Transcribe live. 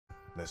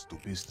Let's do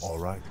business.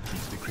 Alright,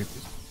 keys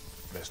decrypted.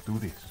 Let's do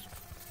this.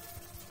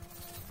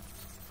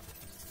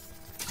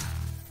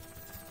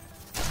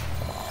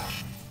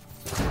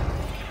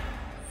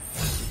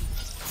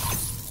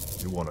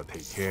 You wanna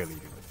take care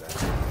leading with that.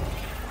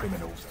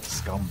 Criminals and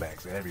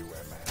scumbags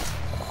everywhere, man.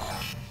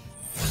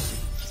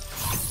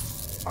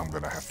 I'm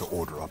gonna have to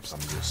order up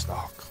some new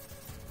stock.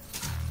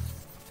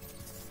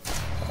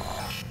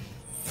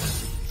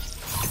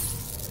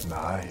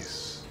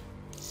 Nice.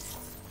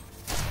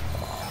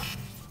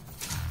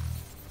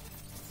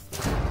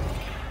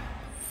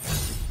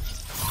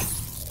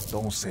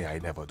 Don't say I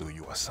never do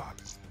you a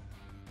solid.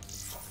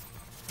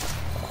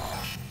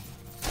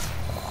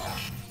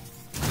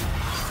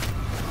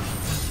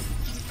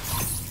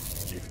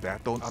 If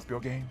that don't up your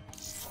game,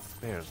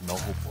 there's no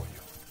hope for you.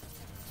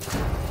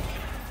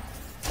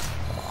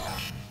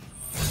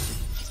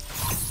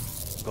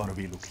 Gonna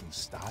be looking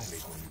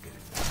stylish when you get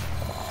it done.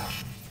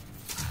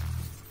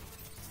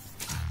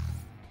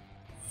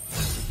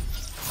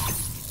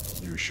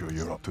 You sure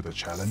you're up to the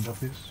challenge of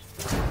this?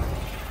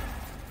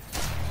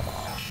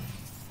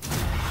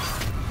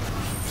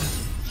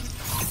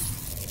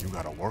 You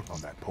gotta work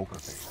on that poker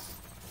face.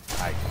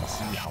 I can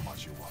see how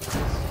much you want this.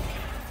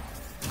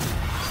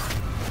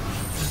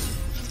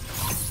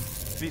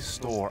 This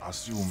store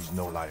assumes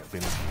no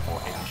liability for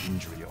any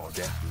injury or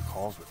death you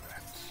cause with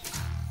that.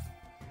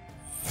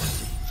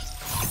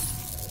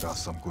 Got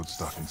some good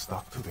stuff in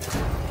stock today.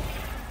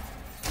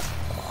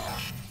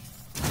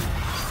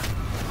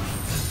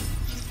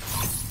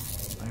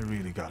 I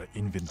really gotta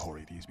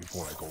inventory these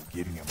before I go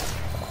giving them away.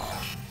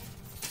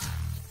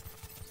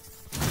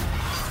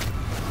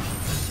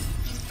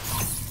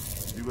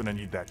 You gonna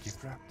need that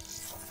gift wrap?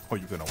 Or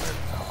you gonna wear it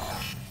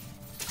out?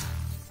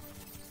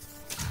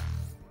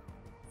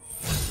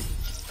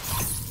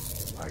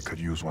 I could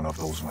use one of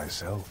those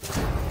myself.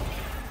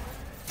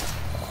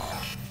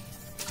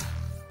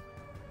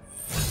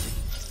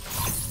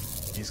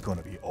 It's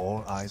gonna be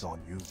all eyes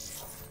on you.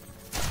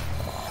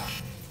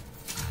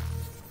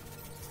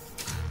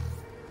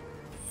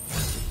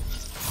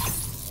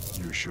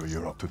 You sure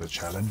you're up to the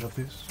challenge of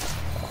this?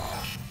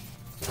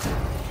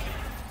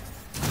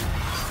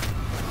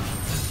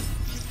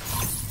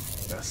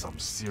 That's some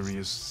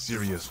serious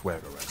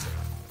swagger right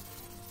there.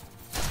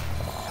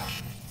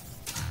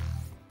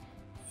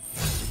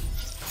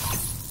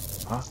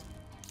 Huh?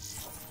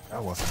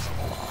 That wasn't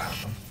supposed to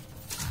happen.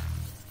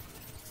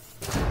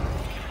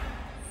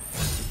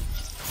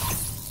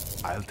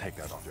 I'll take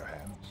that off your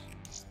hands.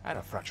 At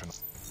a fraction of...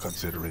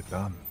 Consider it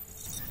done.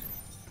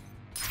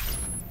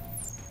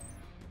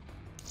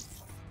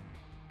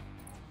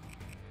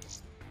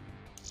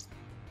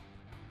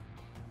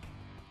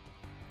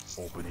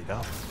 Open it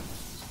up.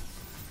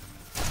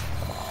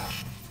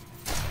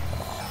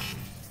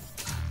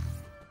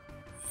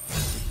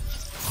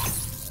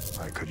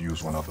 I could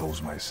use one of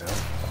those myself.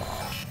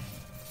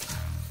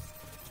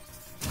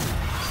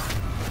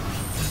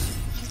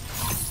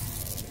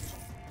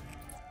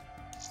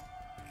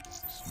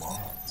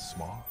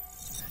 Smart.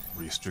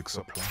 Restrict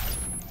supply.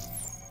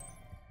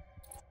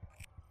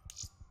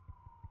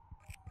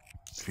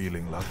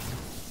 Feeling lucky?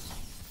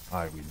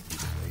 I win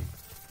either way.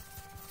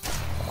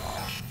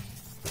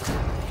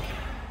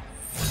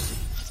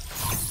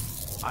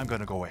 I'm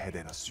gonna go ahead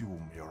and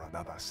assume you're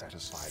another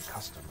satisfied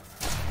customer.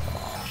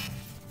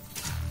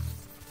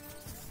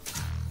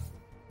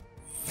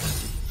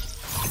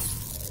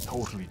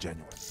 Totally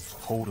genuine.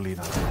 Totally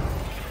not.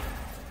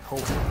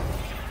 Totally.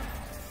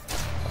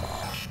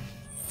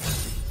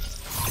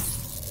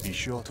 Be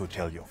sure to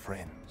tell your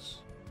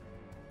friends.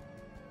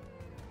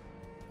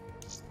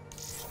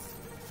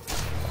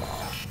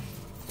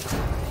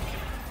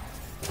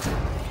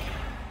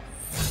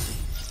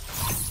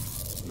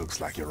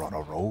 Looks like you're on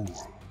a roll.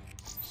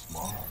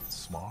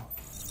 Smart.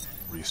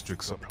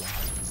 Restrict supply.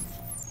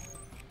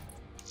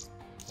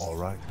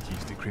 Alright,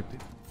 keys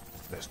decrypted.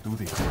 Let's do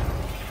this.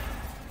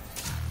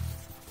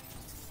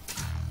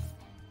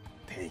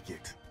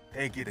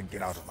 Take it and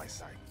get out of my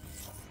sight.